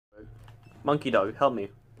Monkey dog, help me.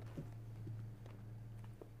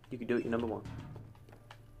 You can do it, you're number one.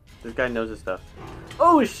 This guy knows his stuff.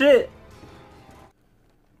 Oh shit!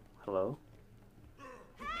 Hello?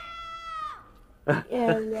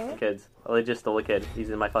 Yeah. Kids. Oh, they just stole a kid. He's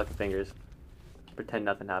in my fucking fingers. Pretend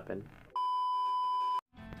nothing happened.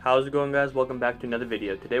 How's it going, guys? Welcome back to another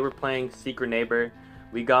video. Today we're playing Secret Neighbor.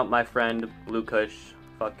 We got my friend Blue Kush,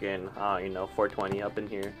 fucking, 420 up in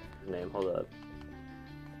here. His name, hold up.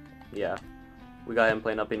 Yeah. We got him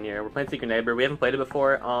playing up in here. We're playing Secret Neighbor. We haven't played it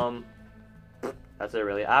before. That's it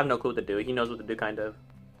really. I have no clue what to do. He knows what to do, kind of.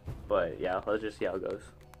 But yeah, let's just see how it goes.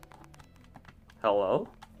 Hello?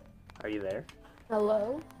 Are you there?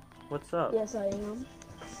 Hello? What's up? Yes, I am.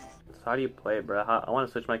 So how do you play it, bro? I want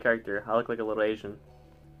to switch my character. I look like a little Asian.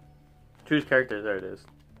 Choose characters. There it is.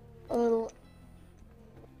 Yo,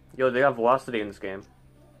 they got velocity in this game.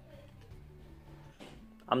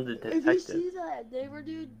 I'm the detective. If you see that neighbor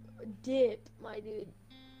dude, dip, my dude.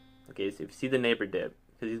 Okay, so if you see the neighbor dip,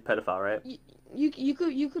 because he's a pedophile, right?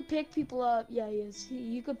 You could pick people up. Yeah, he is.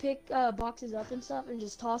 You could pick boxes up and stuff and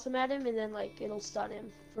just toss them at him, and then like it'll stun him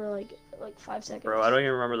for like 5 seconds. Bro, I don't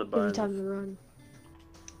even remember the Give you buttons. time to run.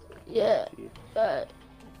 Yeah.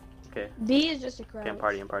 Okay. B is just a crouch. Okay, I'm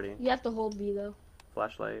partying. You have to hold B though.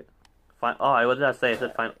 Flashlight. Find. Oh, what did I say? It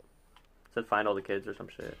said find. It said find all the kids or some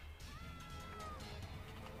shit.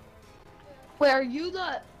 Wait, are you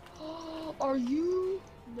the? Are you?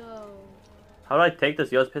 No. How do I take this?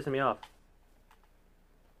 Yo, it's pissing me off.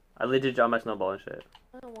 I legit dropped my snowball and shit.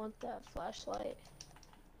 I don't want that flashlight.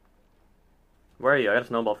 Where are you? I got a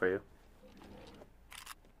snowball for you.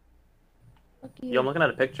 Fuck you. Yo, I'm looking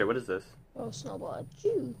at a picture. What is this? Oh, snowball at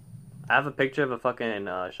you. I have a picture of a fucking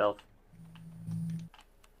shelf.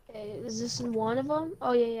 Okay, is this in one of them?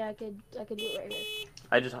 Oh yeah, I could do it right here.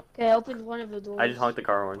 Okay, I opened one of the doors. I just honked the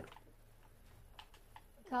car horn.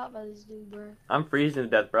 Caught by this dude, bro. I'm freezing to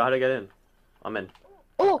death, bro. How'd I get in? I'm in.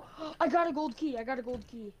 Oh, I got a gold key. I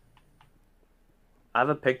have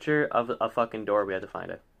a picture of a fucking door. We had to find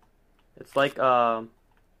it. It's like, am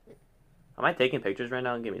I taking pictures right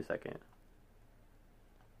now? Give me a second.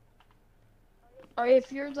 Alright,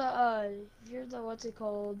 if you're the what's it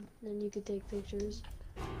called, then you could take pictures.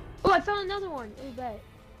 Oh, I found another one. Oh, bet.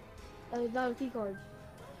 Another key card.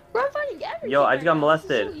 Bro, I'm finding everything. Yo, I just got right now.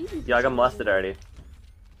 molested. This is so easy Yo, I for got some molested reason. already.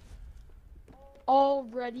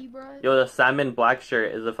 Already, bro? Yo, the salmon black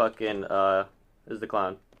shirt is a fucking, is the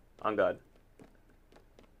clown. On God.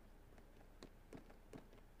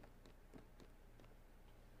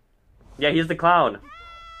 Yeah, he's the clown.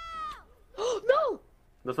 No!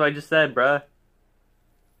 That's what I just said, bruh.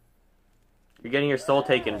 You're getting your soul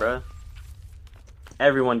taken, bruh.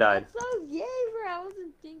 Everyone died. So yay, bro. I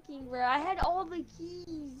wasn't thinking, bro. I had all the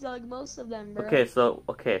keys, like most of them, bro. Okay, so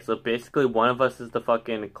basically one of us is the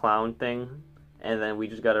fucking clown thing, and then we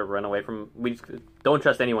just gotta run away from. We just don't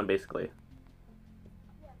trust anyone, basically.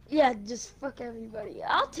 Yeah, just fuck everybody.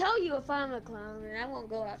 I'll tell you if I'm a clown, and I won't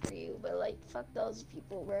go after you. But like, fuck those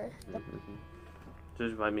people, bro.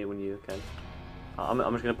 Just remind me when you can. I'm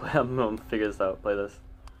just gonna play. I'm gonna figure this out. Play this.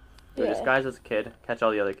 So Yeah. disguise as a kid. Catch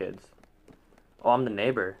all the other kids. Oh, I'm the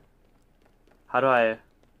neighbor. How do I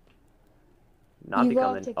not You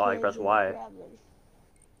become go the? to Oh, I kids press and Y. grab them.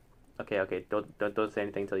 Okay. Don't say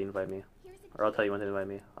anything until you invite me, or I'll tell you when to invite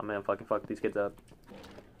me. I'm gonna fucking fuck these kids up.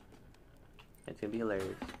 It's gonna be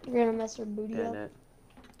hilarious. You're gonna mess their booty Dun up. it.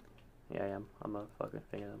 Yeah, I am. I'm a fucking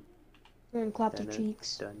finger them. You're gonna clap Dun their it.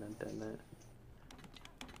 cheeks. Dun it.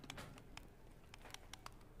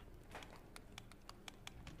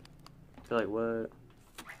 I feel like what?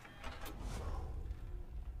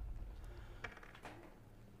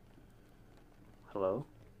 Hello?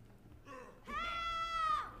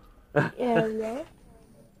 Yeah.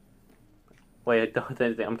 Wait, don't say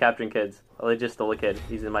anything. I'm capturing kids. Oh, they just stole a kid.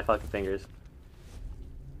 He's in my fucking fingers.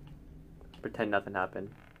 Pretend nothing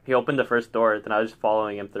happened. He opened the first door, then I was just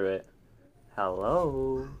following him through it.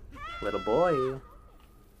 Hello, little boy.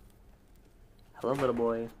 Hello, little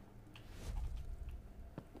boy.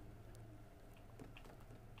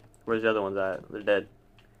 Where's the other ones at? They're dead.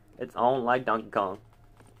 It's on like Donkey Kong.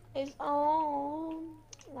 It's on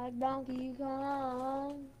like Donkey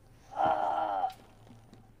Kong.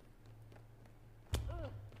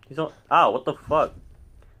 He's on. Ow, what the fuck?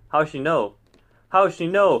 How's she know? How's she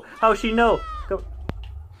know? Go.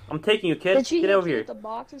 I'm taking you, kid. Did she Get hit over you here. with the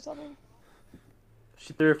box or something?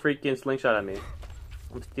 She threw a freaking slingshot at me.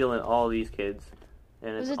 I'm stealing all these kids.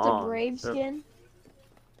 And Was it's it the on. brave skin?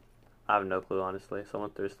 I have no clue, honestly. Someone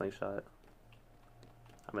threw a slingshot.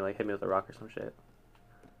 I mean, like, hit me with a rock or some shit.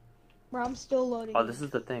 Bro, I'm still loading. Oh, this is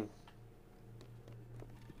the thing.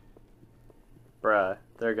 Bruh,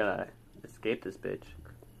 they're gonna... It's escape this bitch.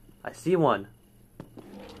 I see one.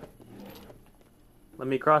 Let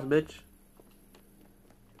me cross, bitch.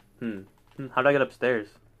 How do I get upstairs?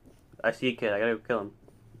 I see a kid. I gotta go kill him.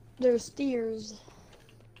 There's stairs.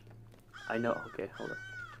 I know. Okay, hold on.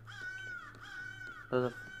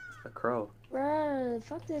 There's a crow. Bruh,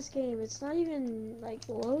 fuck this game. It's not even, like,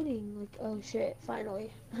 loading. Like, oh shit,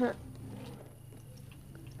 finally.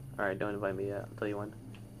 Alright, don't invite me yet. I'll tell you when.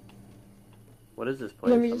 What is this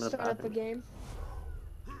place? Let me I'm just in a start up a bathroom. game.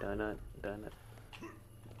 Done it.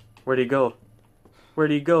 Where'd he go?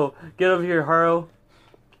 Where'd he go? Get over here, Haro.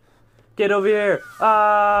 Get over here!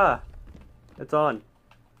 Ah! It's on.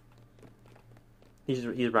 He's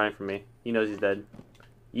running from me. He knows he's dead.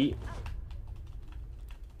 Yeet.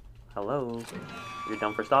 Hello. You're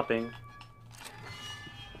dumb for stopping.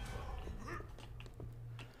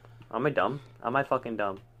 Am I dumb? Am I fucking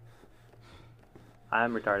dumb? I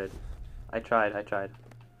am retarded. I tried.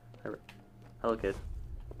 Hello, kid.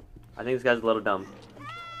 I think this guy's a little dumb.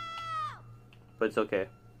 But it's okay.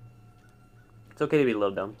 It's okay to be a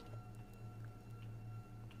little dumb.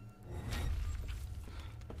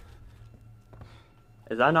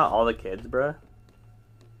 Is that not all the kids, bruh?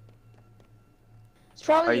 It's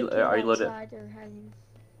probably Are you loaded? outside or hiding.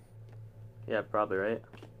 Yeah, probably, right?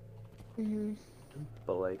 Mm-hmm.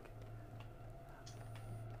 But like,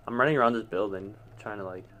 I'm running around this building trying to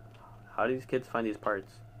like, how do these kids find these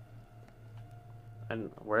parts?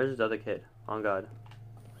 And where's this other kid? On God.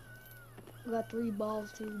 I got 3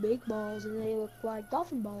 balls, 2 big balls, and they look like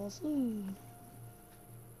dolphin balls. Ooh.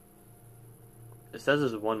 It says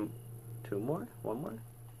there's one more?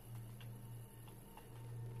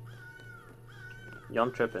 Yo,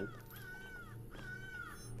 I'm tripping.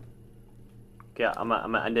 Okay,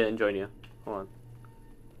 I didn't join you. Hold on.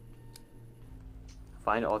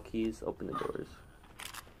 Find all keys, open the doors.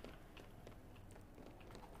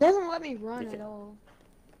 It doesn't let me run at all.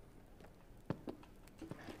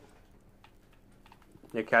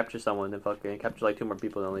 Yeah, capture someone, then fucking capture like 2 more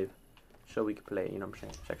people, then leave. So we can play, you know what I'm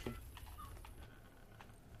saying? Section.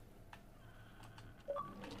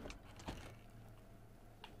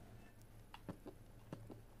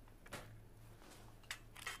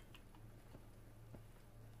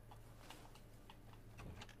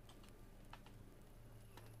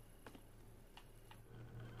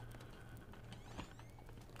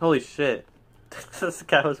 Holy shit. This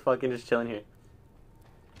guy was fucking just chilling here.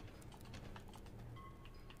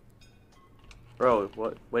 Bro,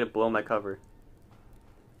 what? Way to blow my cover.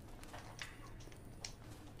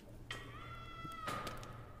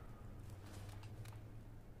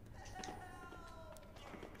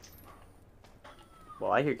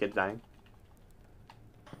 Well, I hear kids dying.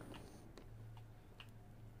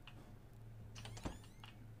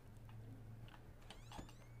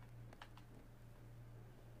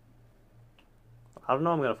 I don't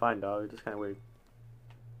know what I'm gonna find, dog. It's just kind of weird.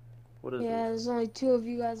 What is Yeah, this? there's only 2 of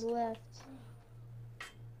you guys left.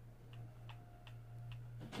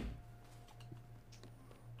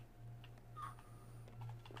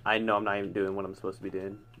 I know I'm not even doing what I'm supposed to be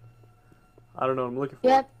doing. I don't know what I'm looking for.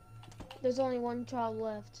 Yep. There's only 1 child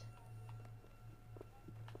left.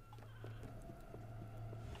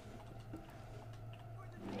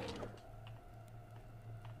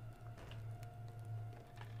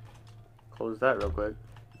 Close that real quick.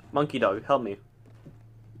 Monkey dog, help me.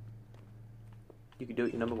 You can do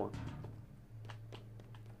it, you're number 1.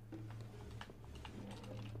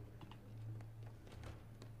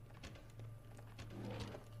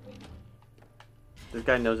 This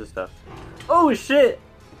guy knows his stuff. Oh shit!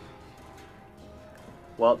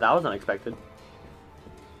 Well, that was unexpected.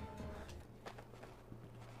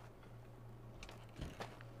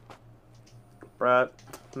 Bruh,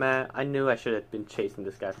 man, I knew I should have been chasing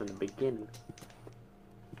this guy from the beginning.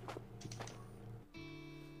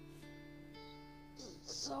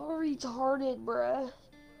 So retarded, bruh.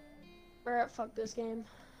 Bruh, fuck this game.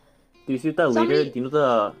 Do you see what that leader? Do you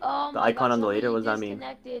know the icon on the leader? What does that mean?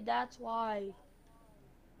 Disconnected, that's why.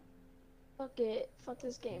 Fuck it. Fuck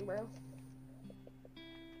this game, bro.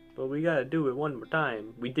 But we gotta do it one more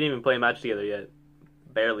time. We didn't even play a match together yet.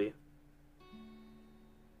 Barely.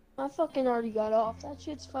 I fucking already got off. That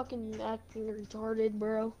shit's fucking acting retarded,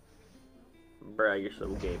 bro. Bruh, you're so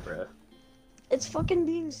gay, bruh. It's fucking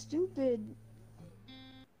being stupid.